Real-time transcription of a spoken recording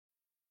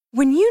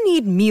When you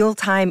need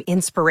mealtime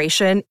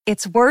inspiration,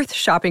 it's worth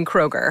shopping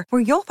Kroger,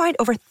 where you'll find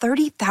over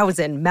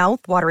 30,000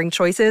 mouth-watering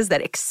choices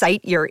that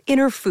excite your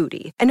inner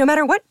foodie. And no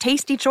matter what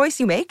tasty choice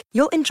you make,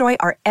 you'll enjoy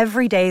our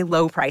everyday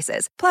low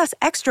prices, plus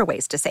extra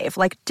ways to save,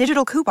 like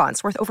digital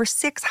coupons worth over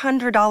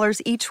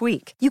 $600 each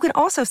week. You can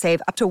also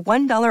save up to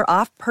 $1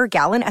 off per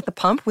gallon at the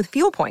pump with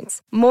fuel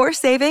points. More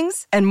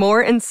savings and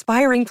more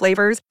inspiring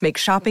flavors make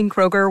shopping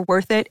Kroger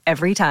worth it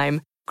every time.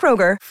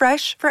 Kroger,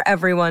 fresh for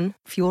everyone.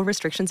 Fuel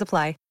restrictions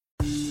apply.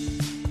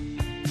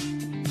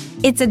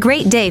 It's a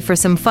great day for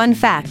some fun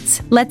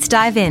facts. Let's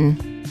dive in.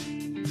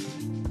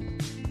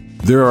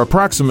 There are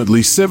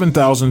approximately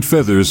 7,000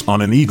 feathers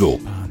on an eagle.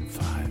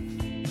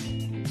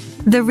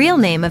 The real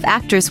name of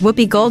actress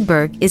Whoopi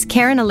Goldberg is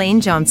Karen Elaine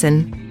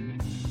Johnson.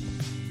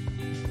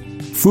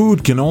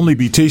 Food can only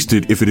be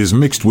tasted if it is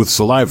mixed with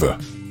saliva.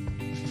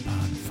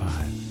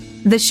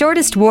 The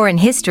shortest war in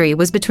history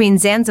was between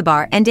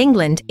Zanzibar and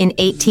England in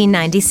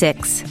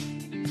 1896.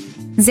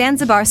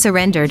 Zanzibar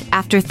surrendered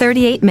after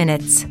 38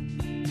 minutes.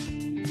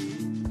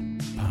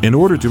 In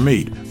order to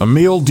mate, a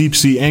male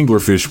deep-sea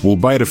anglerfish will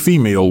bite a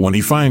female when he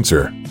finds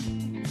her.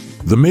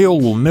 The male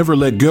will never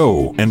let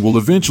go and will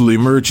eventually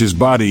merge his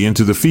body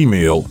into the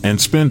female and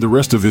spend the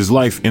rest of his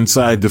life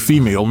inside the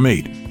female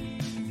mate.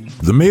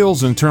 The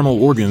male's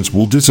internal organs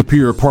will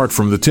disappear apart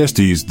from the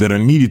testes that are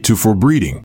needed for breeding.